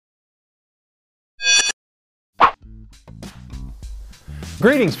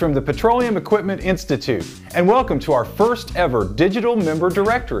Greetings from the Petroleum Equipment Institute, and welcome to our first ever digital member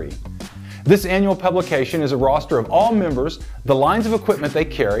directory. This annual publication is a roster of all members, the lines of equipment they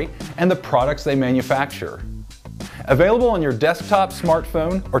carry, and the products they manufacture. Available on your desktop,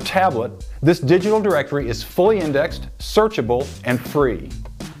 smartphone, or tablet, this digital directory is fully indexed, searchable, and free.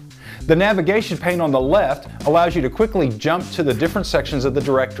 The navigation pane on the left allows you to quickly jump to the different sections of the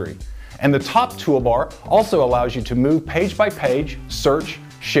directory, and the top toolbar also allows you to move page by page, search,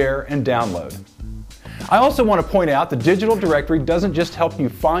 share, and download. I also want to point out the digital directory doesn't just help you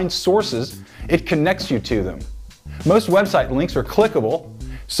find sources, it connects you to them. Most website links are clickable,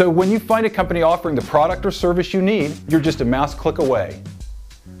 so when you find a company offering the product or service you need, you're just a mouse click away.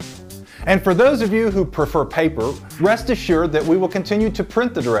 And for those of you who prefer paper, rest assured that we will continue to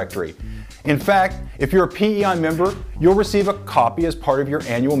print the directory. In fact, if you're a PEI member, you'll receive a copy as part of your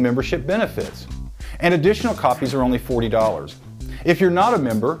annual membership benefits. And additional copies are only $40. If you're not a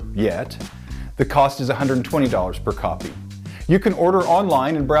member yet, the cost is $120 per copy. You can order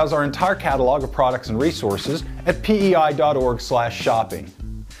online and browse our entire catalog of products and resources at pei.org/shopping.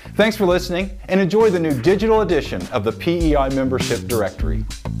 Thanks for listening, and enjoy the new digital edition of the PEI Membership Directory.